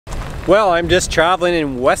Well, I'm just traveling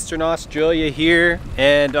in Western Australia here,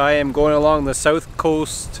 and I am going along the south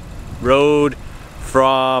coast road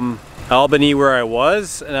from Albany where I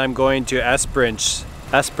was, and I'm going to Esperance,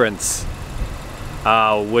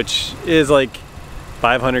 which is like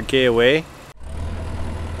 500k away.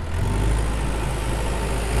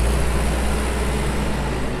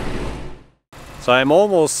 So I'm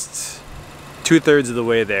almost 2/3 of the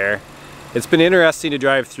way there. It's been interesting to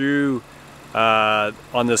drive through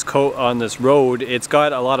on this road. It's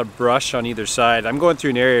got a lot of brush on either side. I'm going through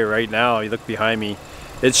an area right now, you look behind me,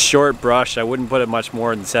 it's short brush. I wouldn't put it much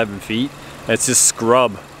more than 7 feet. It's just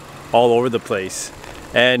scrub all over the place.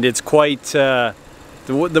 And it's quite,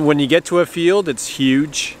 when you get to a field, it's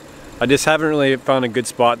huge. I just haven't really found a good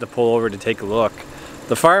spot to pull over to take a look.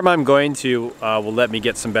 The farm I'm going to will let me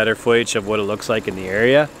get some better footage of what it looks like in the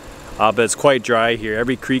area. But it's quite dry here.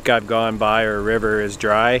 Every creek I've gone by or river is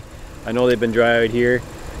dry. I know they've been dry out here.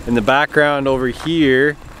 In the background over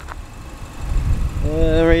here,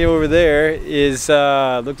 right over there, is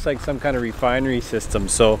looks like some kind of refinery system.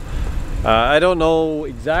 So I don't know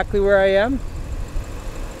exactly where I am,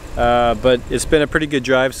 but it's been a pretty good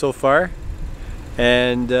drive so far.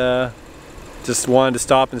 And just wanted to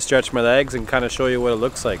stop and stretch my legs and kind of show you what it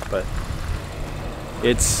looks like. But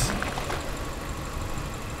it's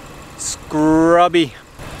scrubby.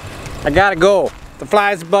 I gotta go. The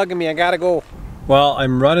fly's bugging me, I gotta go. Well,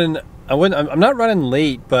 I'm not running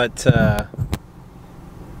late, but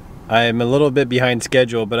I'm a little bit behind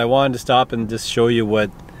schedule, but I wanted to stop and just show you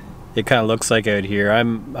what it kind of looks like out here.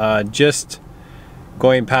 I'm just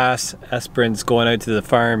going past Esperance, going out to the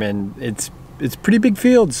farm, and it's pretty big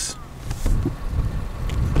fields.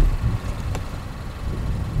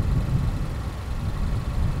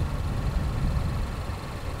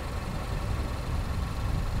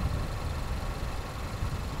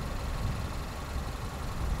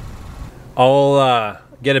 I'll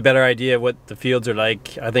get a better idea of what the fields are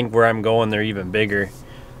like. I think where I'm going they're even bigger.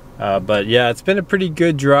 But yeah, it's been a pretty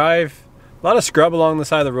good drive. A lot of scrub along the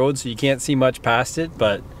side of the road, so you can't see much past it,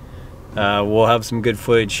 but we'll have some good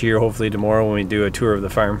footage here hopefully tomorrow when we do a tour of the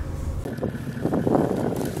farm.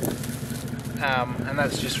 And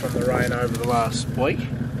that's just from the rain over the last week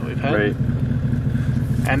that we've had. Right.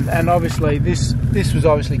 And obviously this was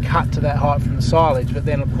obviously cut to that height from the silage, but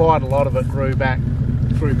then quite a lot of it grew back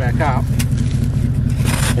up.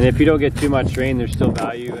 And if you don't get too much rain, there's still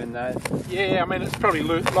value in that. Yeah, I mean it's probably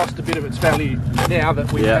lost a bit of its value now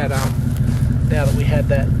that we had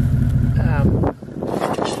that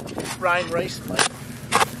rain recently.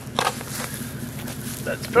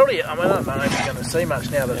 That's probably, I mean, I don't know if you're going to see much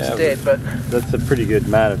now that it's dead, but that's a pretty good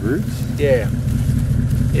mat of roots. Yeah,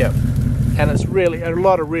 and it's really a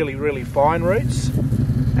lot of really fine roots.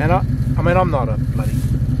 And I mean I'm not a bloody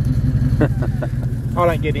I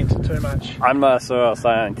don't get into too much. I'm not a soil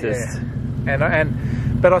scientist. Yeah.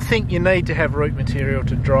 But I think you need to have root material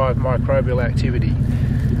to drive microbial activity.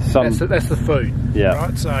 That's the food. Yeah.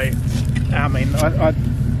 Right. So, I mean,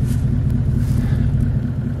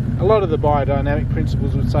 a lot of the biodynamic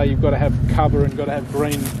principles would say you've got to have cover and got to have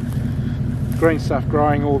green stuff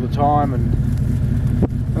growing all the time, and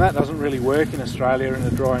that doesn't really work in Australia in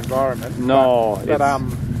a dry environment. No. But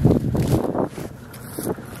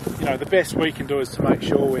you know, the best we can do is to make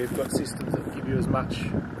sure we've got systems that give you as much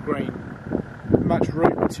root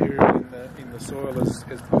material in the soil as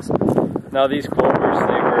possible. Now these clovers,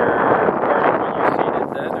 they were part of what you seeded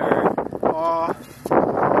then, or?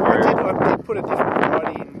 I did put a different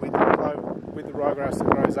variety in with the ryegrass that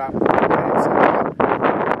grows up.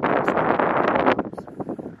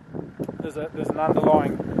 There's an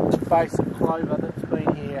underlying base of clover that's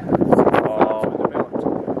been here since developed.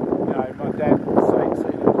 You know, my dad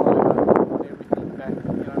seeded clover and everything back,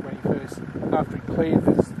 you know, when he first, after he cleared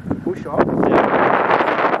the bush off. And I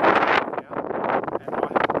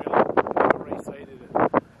really reseeded it.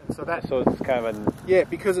 And so it's kind of a... Yeah,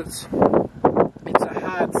 because it's a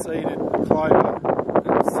hard seeded clover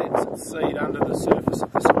that sets its seed under the surface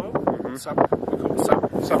of the soil. We call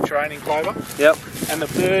it subterranean clover. Yep. And the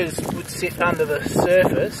burrs would sit under the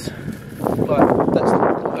surface, like that's the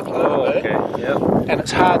clover burr. Okay. Yep. And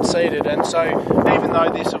it's hard seeded, and so even though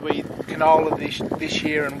this will be canola this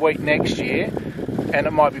year and wheat next year, and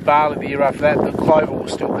it might be barley the year after that, the clover will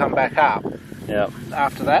still come back up. Yep.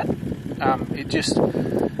 After that,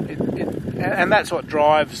 and that's what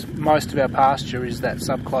drives most of our pasture, is that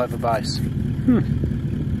subclover base.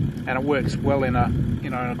 And it works well in a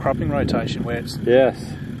cropping rotation where it's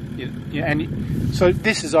so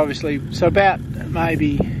this is obviously about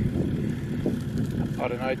maybe, I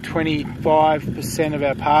don't know, 25% of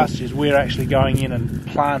our pastures we're actually going in and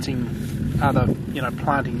planting other, you know,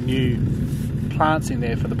 planting new plants in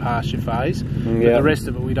there for the pasture phase, but the rest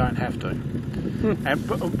of it we don't have to.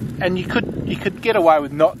 And you could get away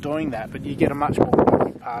with not doing that, but you get a much more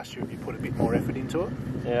working pasture if you put a bit more effort into it.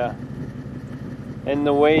 Yeah. And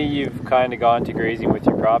the way you've kind of gone to grazing with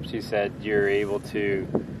your crops, you said you're able to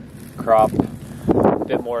crop a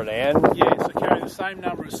bit more land. Yeah, so carry the same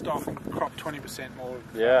number of stock and crop 20% more.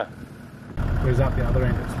 Yeah. Whereas up the other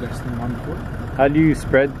end it's less than 1 foot. How do you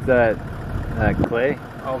spread that clay?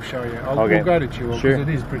 I'll show you. Okay. We'll go to Jewel because Sure. it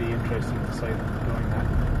is pretty interesting to see them doing that.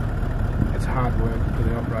 It's hard work for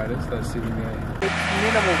the operators. They're sitting there. It's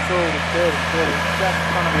minimal till the third and third. It's just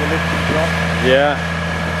kind of a lifting drop. Yeah.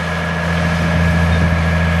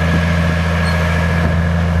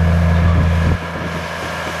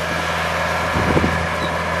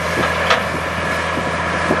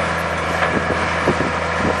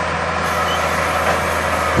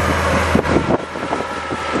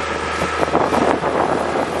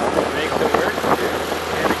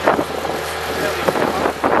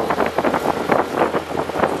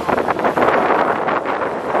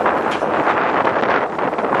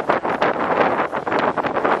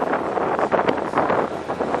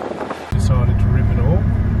 Decided to rip it all.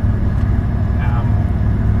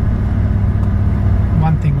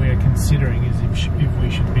 One thing we are considering is if we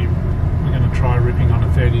should be, we're going to try ripping on a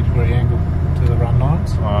 30-degree angle to the run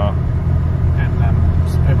lines. And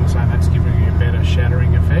some people are saying that's giving you a better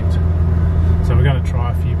shattering effect. So we're going to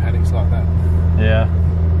try a few paddocks like that. Yeah.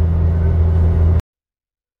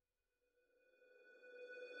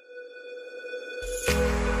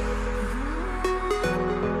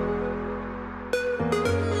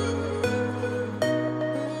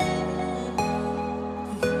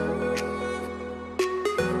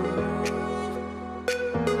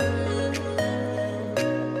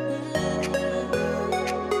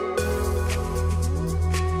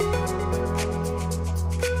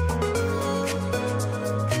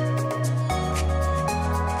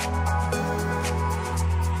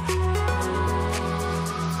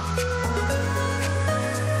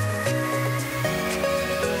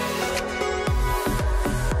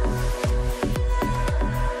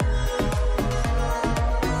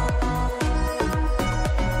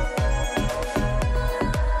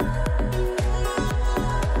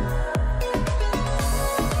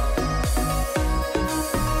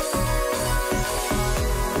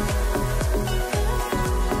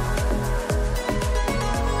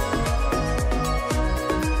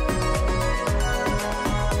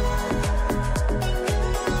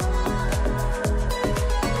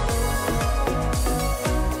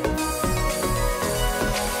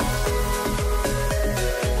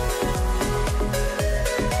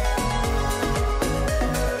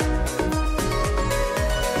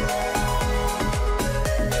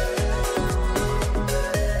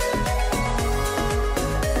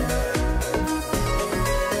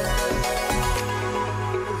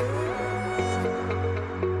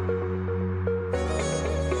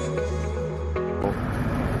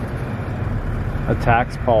 A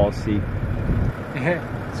tax policy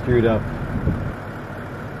screwed up.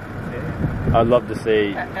 Yeah. I'd love to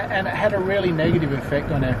say. And it had a really negative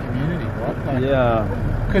effect on our community, right? Like, Yeah.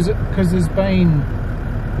 Because there's been,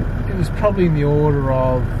 it was probably in the order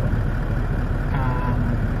of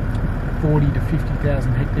 40 to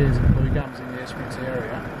 50,000 hectares of blue gums in the Esperance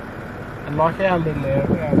area. And like our little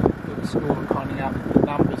area, our little school of Conning up, the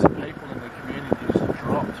numbers of people in the community just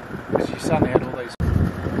dropped because you suddenly had all these.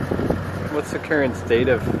 What's the current state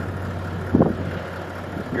of the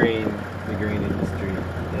grain industry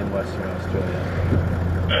in Western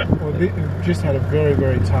Australia? Well, we've just had a very,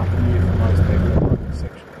 very tough year for most people,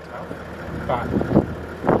 exceptionally tough.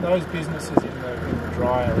 But those businesses in the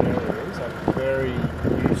drier areas are very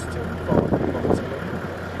used to volatility.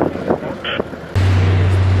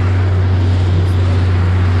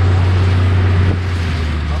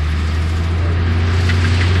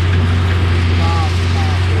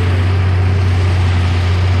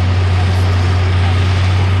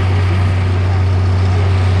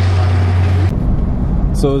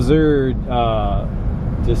 So is there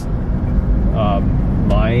just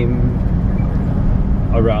lime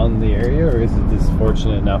around the area, or is it just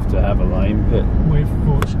fortunate enough to have a lime pit? We're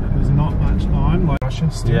fortunate. There's not much lime. Like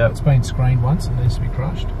still, yeah. It's been screened once. It needs to be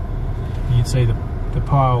crushed. You can see the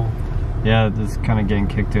pile. Yeah, it's kind of getting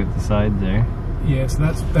kicked out the side there. Yeah, so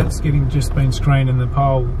that's getting just been screened, and the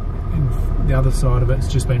pile in the other side of it's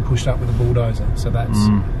just been pushed up with a bulldozer. So that's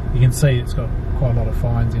you can see it's got quite a lot of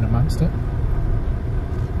fines in amongst it.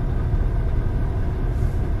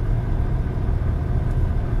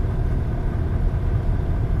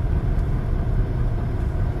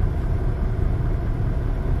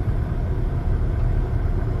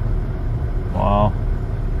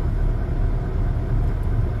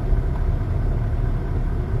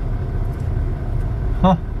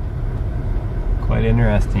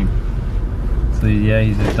 interesting. So yeah,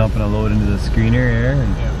 he's just dumping a load into the screener here.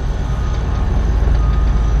 And Yeah.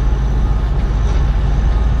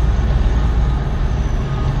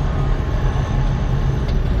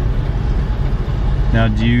 now,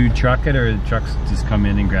 do you truck it, or the trucks just come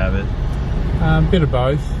in and grab it? Bit of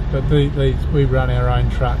both, but we run our own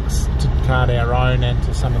trucks to cart our own and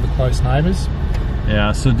to some of the close neighbours.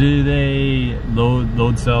 Yeah. So do they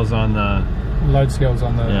load cells on the Load scales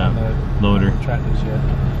on the loader? on the tractors, yeah.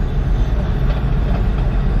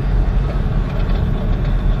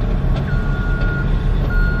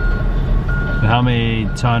 How many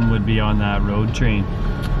ton would be on that road train?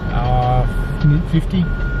 50.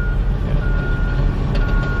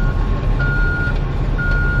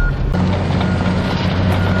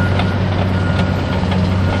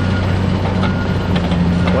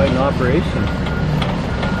 Quite an operation.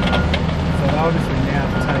 So obviously now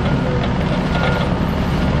it's taking the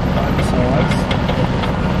sides.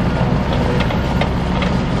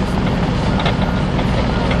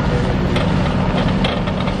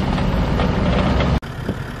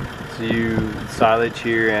 So you silage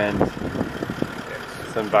here and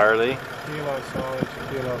some barley. Kilo silage,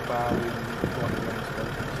 kilo barley, and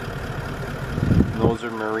 1 Those are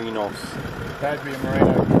merinos. That'd be a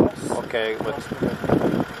merino cross. Okay, with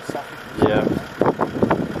Suffolk. yeah.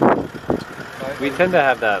 We tend to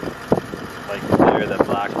have that, like there, that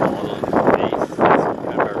black mottled base. That's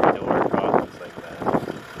kind of our door crosses like that.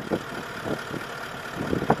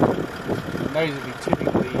 And those would be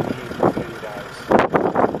typically in here for 30 days.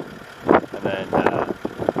 And then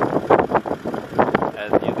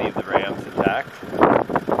as you leave the rams intact.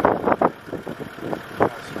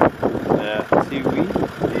 Yeah, see, we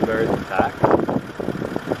leave ours intact.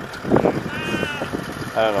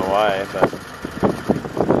 I don't know why, but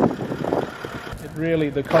It really,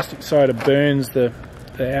 the caustic soda burns the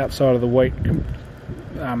outside of the wheat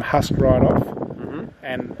husk right off,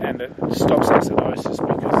 and it stops acidosis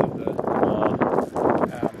because of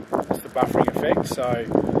it's the buffering effect. So,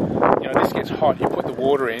 you know, this gets hot. You put the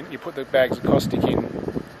water in, you put the bags of caustic in,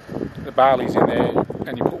 the barley's in there,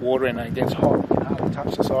 and you put water in, and it gets hot. You can hardly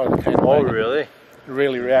touch the side of the can. oh really? It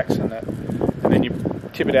really reacts on that, and then you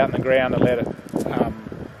tip it out in the ground and let it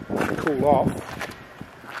cool off.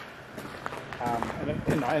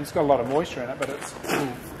 And it's got a lot of moisture in it, but it's,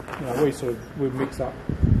 you know, we mix up.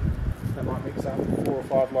 That might mix up 4 or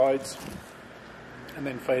 5 loads, and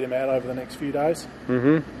then feed them out over the next few days.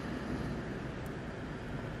 Mm-hmm.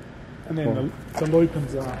 And then the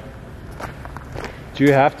lupins are. Do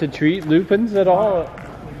you have to treat lupins at all? We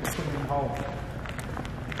just put them in whole.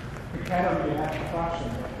 The cattle you have to crush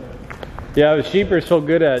them. Yeah, the sheep are so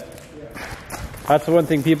good at. That's the one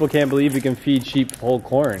thing people can't believe, you can feed sheep whole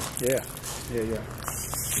corn. Yeah.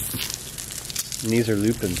 And these are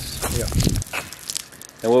lupins. Yeah.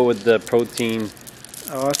 And what would the protein?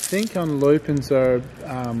 Oh, I think on lupins are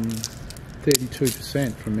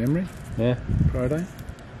 32% from memory. Yeah. Protein.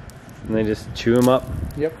 And they just chew them up.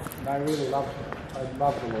 Yep. They really love it. They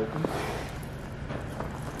love the lupins.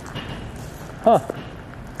 Huh.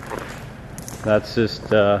 That's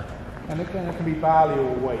just. And it can be barley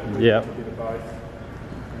or wheat. Yeah. A bit of both.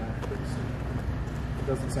 It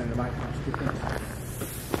doesn't seem to make much difference.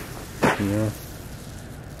 Yeah.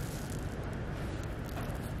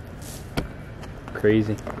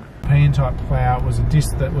 Crazy. Pan type plough was a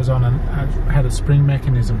disc that was on had a spring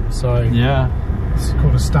mechanism. So Yeah. it's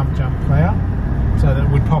called a stump jump plough. So that it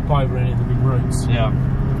would pop over any of the big roots. Yeah.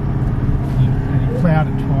 And he ploughed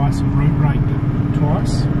it twice and root raked it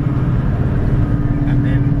twice.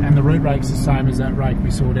 And the root rake's the same as that rake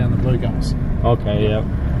we saw down the Blue Gums. Okay. Yeah.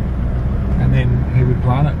 And then he would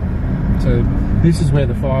plant it. So this is where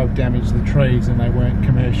the fire damaged the trees and they weren't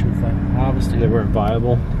commercial for harvesting. They weren't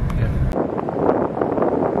viable. Yeah.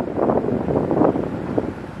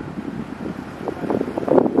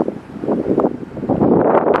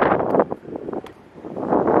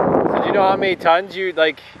 So do you know how many tons you'd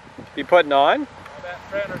be putting on? About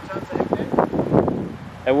 300 tons a hectare.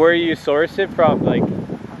 And where you source it from? Like, I'll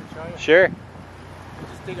show you. sure.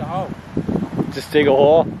 Just dig a hole. Just dig a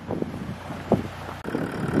hole.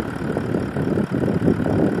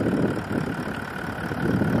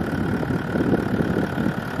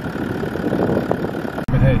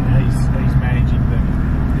 But he's managing the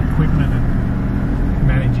equipment and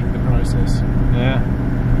managing the process. Yeah.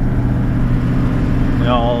 And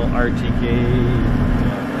all RTK.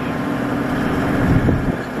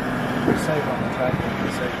 Save on the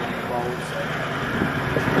tractor, save on the bowls,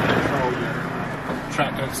 control your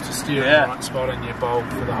tractors to steer in the right spot in your bowl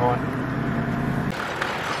for the height.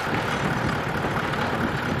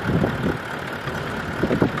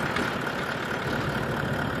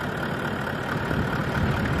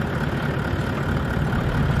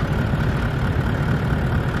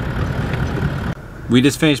 We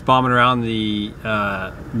just finished bombing around the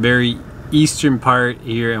very eastern part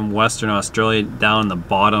here in Western Australia, down the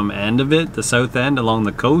bottom end of it, the south end along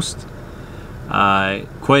the coast.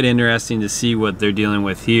 Quite interesting to see what they're dealing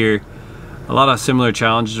with here. A lot of similar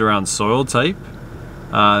challenges around soil type,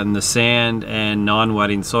 and the sand and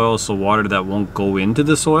non-wetting soil, so water that won't go into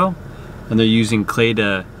the soil, and they're using clay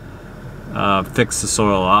to fix the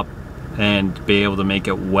soil up and be able to make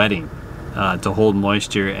it wetting to hold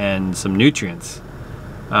moisture and some nutrients.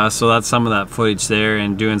 So that's some of that footage there,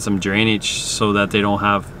 and doing some drainage so that they don't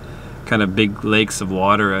have kind of big lakes of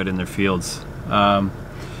water out in their fields.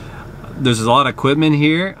 There's a lot of equipment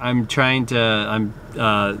here.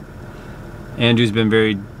 Andrew's been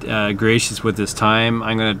very gracious with his time.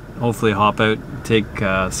 I'm gonna hopefully hop out and take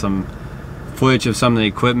some footage of some of the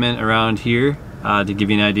equipment around here to give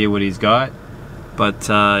you an idea what he's got. But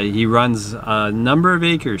he runs a number of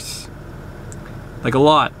acres, like a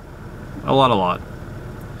lot.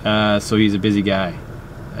 So he's a busy guy,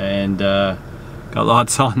 and got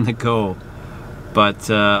lots on the go. But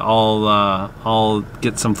I'll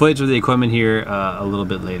get some footage of the equipment here a little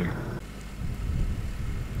bit later.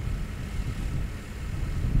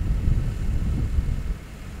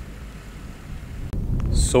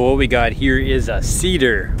 So what we got here is a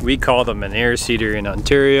cedar. We call them an air cedar in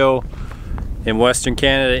Ontario. In Western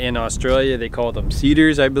Canada, in Australia, they call them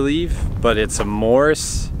cedars, I believe. But it's a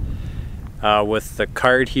Morse with the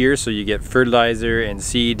cart here, so you get fertilizer and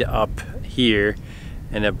seed up here,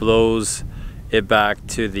 and it blows it back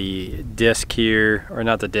to the disc here, or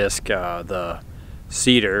not the disc, the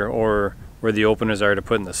cedar, or where the openers are to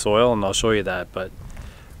put in the soil, and I'll show you that. But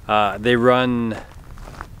they run,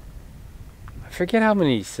 I forget how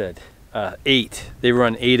many he said, 8. They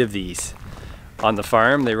run 8 of these on the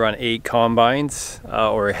farm. They run 8 combines,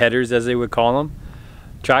 or headers as they would call them.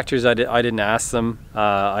 Tractors, I didn't ask them.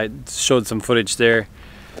 I showed some footage there,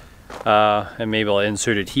 and maybe I'll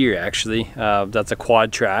insert it here actually. That's a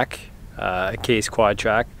quad track, a Case quad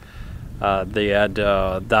track. They had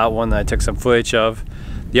that one that I took some footage of.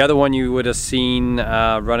 The other one you would have seen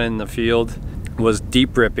running in the field was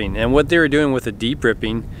deep ripping, and what they were doing with the deep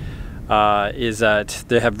ripping is that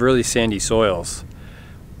they have really sandy soils,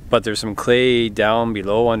 but there's some clay down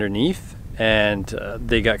below underneath, and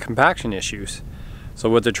they got compaction issues. So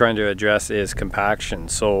what they're trying to address is compaction.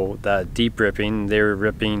 So that deep ripping, they were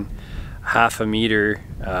ripping half a meter,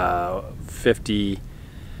 50,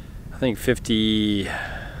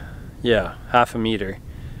 yeah, half a meter.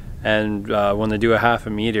 And when they do a half a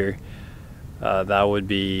meter, that would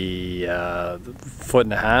be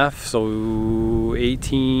 1.5 feet, so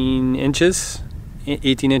 18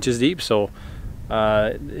 inches deep. So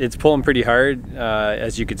it's pulling pretty hard,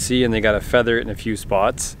 as you could see, and they got to feather it in a few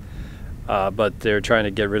spots. But they're trying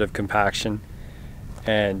to get rid of compaction,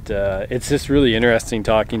 and it's just really interesting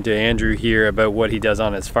talking to Andrew here about what he does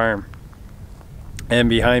on his farm. And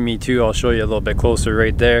behind me too, I'll show you a little bit closer,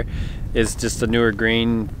 right there is just a newer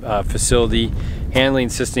grain facility handling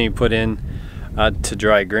system he put in to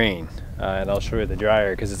dry grain, and I'll show you the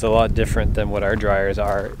dryer because it's a lot different than what our dryers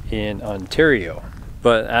are in Ontario.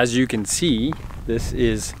 But as you can see, this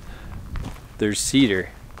is their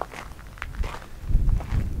cedar.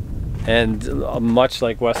 And much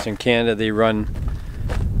like Western Canada, they run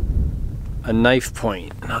a knife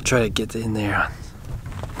point, and I'll try to get in there.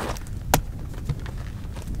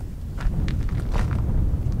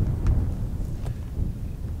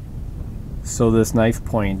 So this knife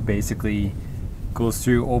point basically goes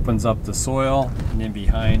through, opens up the soil, and then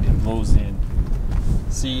behind it blows in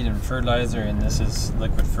seed and fertilizer, and this is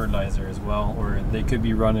liquid fertilizer as well, or they could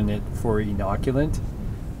be running it for inoculant.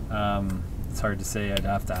 It's hard to say, I'd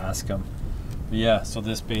have to ask them. But yeah, so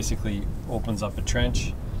this basically opens up a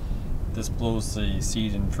trench. This blows the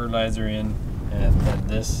seed and fertilizer in, and then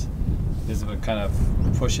this is what kind of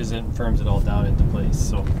pushes it and firms it all down into place.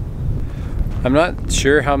 So I'm not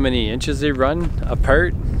sure how many inches they run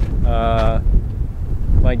apart.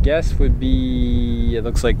 My guess would be, it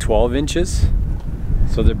looks like 12 inches.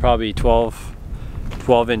 So they're probably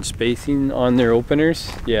 12-inch spacing on their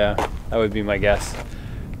openers. Yeah, that would be my guess.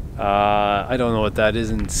 I don't know what that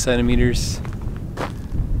is in centimeters.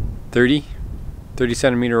 30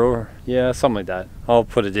 centimeter over, yeah, something like that. I'll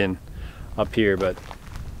put it in up here, but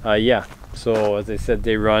yeah, so as I said,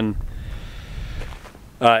 they run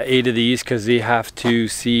 8 of these because they have to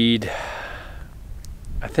seed,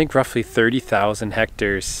 I think, roughly 30,000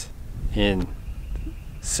 hectares in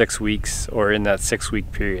 6 weeks, or in that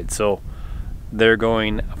 6-week period. So they're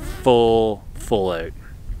going full out.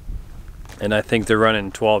 And I think they're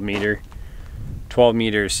running 12 meter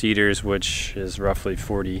cedars, which is roughly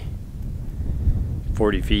 40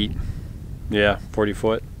 feet. Yeah, 40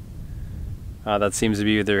 foot. That seems to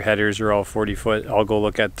be their headers are all 40 foot. I'll go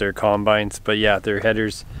look at their combines, but yeah, their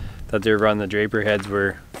headers that they run the draper heads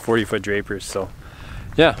were 40 foot drapers. So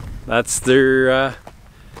yeah, that's their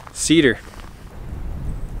seeder.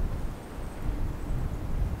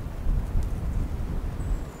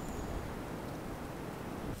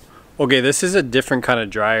 Okay, this is a different kind of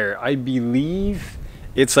dryer. I believe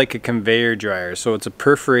it's like a conveyor dryer. So it's a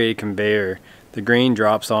perforated conveyor. The grain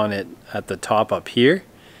drops on it at the top up here,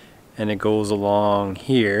 and it goes along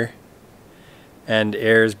here, and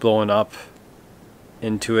air is blowing up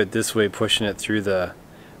into it this way, pushing it through the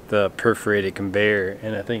perforated conveyor,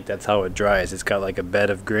 and I think that's how it dries. It's got like a bed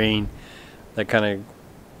of grain that kind of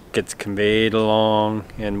gets conveyed along,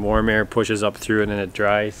 and warm air pushes up through it, and it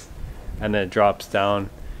dries, and then it drops down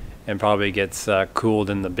and probably gets cooled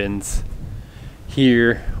in the bins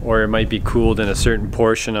here, or it might be cooled in a certain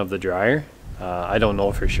portion of the dryer. I don't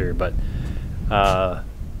know for sure, but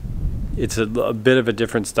it's a bit of a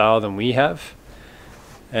different style than we have,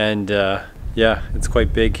 and yeah, it's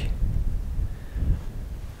quite big.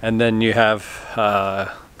 And then you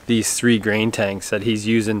have these 3 grain tanks that he's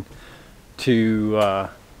using to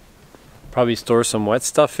probably store some wet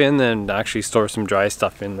stuff in and actually store some dry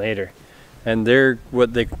stuff in later. And they're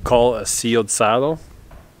what they call a sealed silo,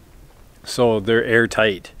 so they're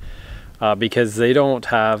airtight because they don't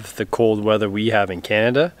have the cold weather we have in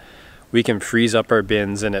Canada. We can freeze up our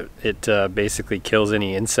bins, and it basically kills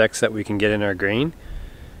any insects that we can get in our grain.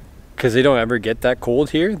 Because they don't ever get that cold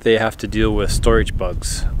here, they have to deal with storage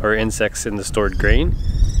bugs or insects in the stored grain.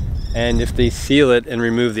 And if they seal it and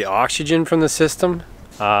remove the oxygen from the system,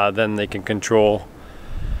 then they can control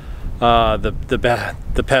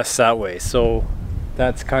the pests that way. So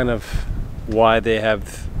that's kind of why they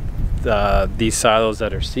have these silos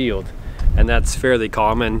that are sealed, and that's fairly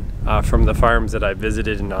common from the farms that I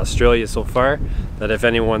visited in Australia so far, that if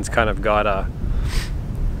anyone's kind of got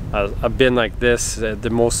a bin like this,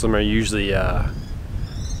 most of them are usually a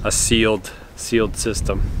sealed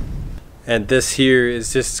system. And this here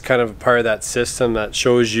is just kind of part of that system that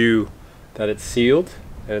shows you that it's sealed,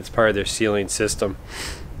 and it's part of their sealing system.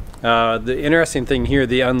 The interesting thing here,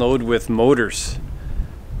 they unload with motors.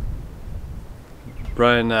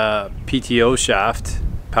 Run a PTO shaft,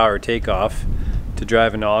 power takeoff, to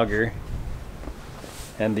drive an auger.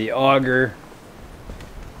 And the auger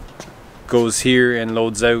goes here and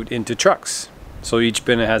loads out into trucks. So each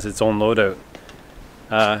bin has its own loadout,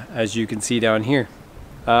 as you can see down here.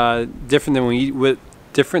 Different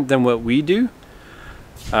than what we do.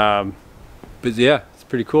 But yeah, it's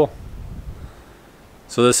pretty cool.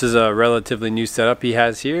 So this is a relatively new setup he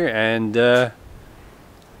has here, and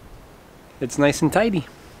it's nice and tidy.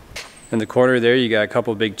 In the corner there you got a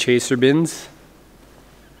couple big chaser bins,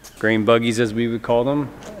 grain buggies as we would call them,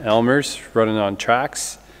 Elmers running on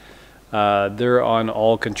tracks. They're on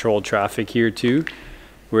all controlled traffic here too,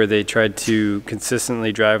 where they tried to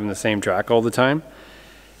consistently drive on the same track all the time.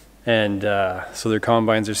 And so their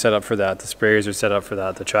combines are set up for that, the sprayers are set up for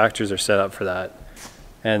that, the tractors are set up for that.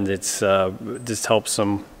 And it's just helps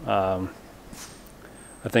them, I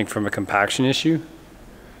think, from a compaction issue.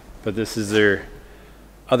 But this is their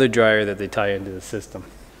other dryer that they tie into the system.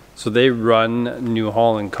 So they run New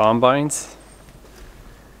Holland combines,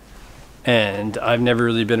 and I've never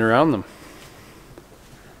really been around them.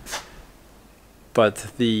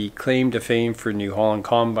 But the claim to fame for New Holland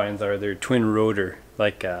combines are their twin rotor,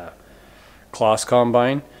 like a Kloss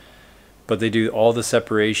combine, but they do all the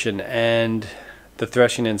separation and the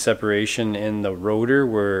threshing and separation in the rotor,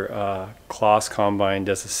 where Kloss combine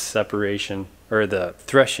does the separation or the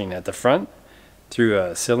threshing at the front through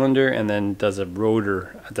a cylinder, and then does a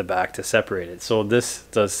rotor at the back to separate it. So this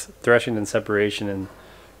does threshing and separation in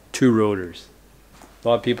 2 rotors. A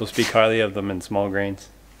lot of people speak highly of them in small grains.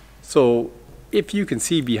 So if you can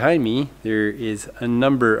see behind me, there is a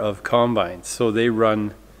number of combines. So they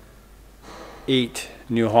run 8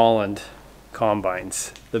 New Holland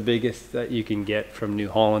combines, the biggest that you can get from New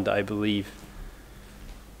Holland, I believe.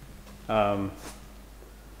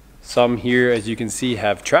 Some here, as you can see,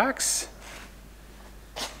 have tracks,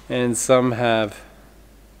 and some have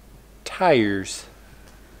tires.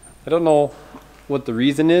 I don't know what the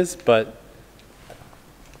reason is, but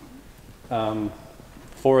 4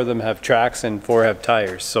 of them have tracks and 4 have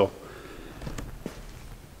tires. So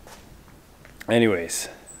anyways,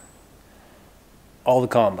 all the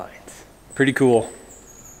combines. Pretty cool.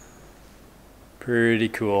 Pretty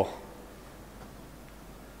cool.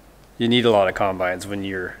 You need a lot of combines when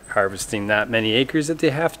you're harvesting that many acres that they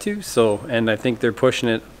have to. So, and I think they're pushing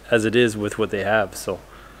it as it is with what they have. So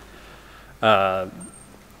the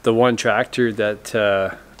one tractor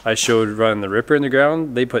that I showed running the ripper in the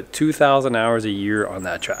ground, they put 2,000 hours a year on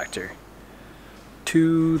that tractor.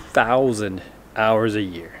 2,000 hours a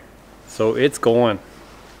year. So it's going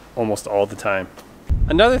almost all the time.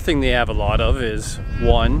 Another thing they have a lot of is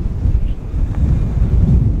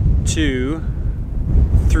 1, 2,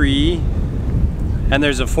 3, and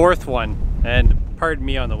there's a fourth one. And pardon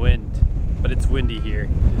me on the wind, but it's windy here.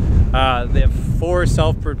 They have 4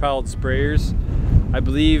 self-propelled sprayers. I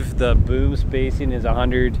believe the boom spacing is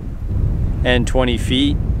 120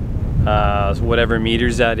 feet, whatever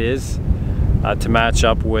meters that is, to match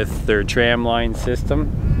up with their tram line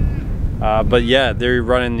system. But yeah, they're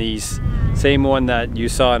running these, same one that you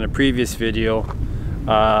saw in a previous video,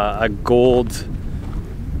 a Gold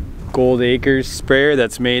Acres sprayer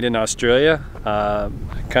that's made in Australia. I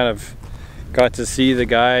kind of got to see the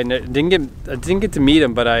guy, and I didn't get to meet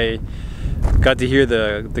him, but I got to hear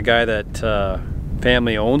the guy that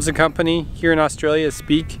family owns the company here in Australia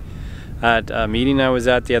speak at a meeting I was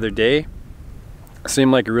at the other day.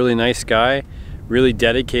 Seemed like a really nice guy, really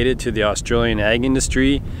dedicated to the Australian ag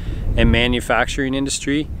industry and manufacturing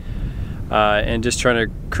industry, and just trying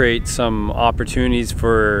to create some opportunities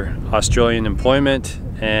for Australian employment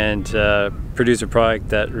and produce a product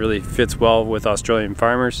that really fits well with Australian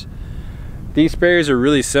farmers. These sprayers are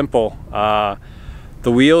really simple.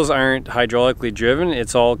 The wheels aren't hydraulically driven,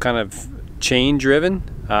 it's all kind of chain driven,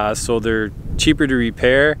 so they're cheaper to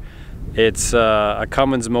repair. It's a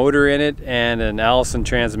Cummins motor in it and an Allison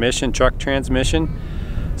transmission, truck transmission.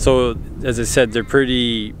 So as I said, they're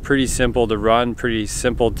pretty simple to run, pretty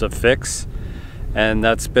simple to fix, and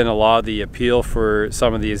that's been a lot of the appeal for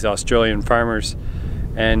some of these Australian farmers.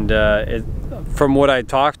 And from what I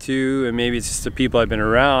talked to, and maybe it's just the people I've been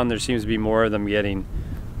around, there seems to be more of them getting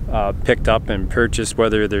picked up and purchased,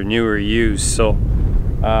 whether they're new or used. So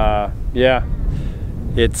yeah,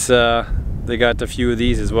 it's they got a few of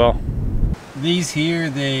these as well. These here,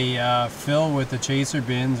 they fill with the chaser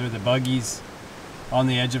bins or the buggies on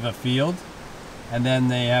the edge of a field, and then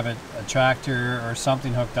they have a tractor or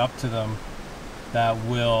something hooked up to them that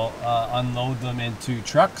will unload them into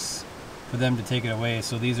trucks for them to take it away.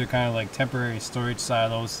 So these are kind of like temporary storage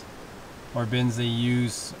silos or bins they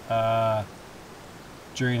use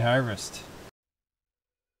during harvest.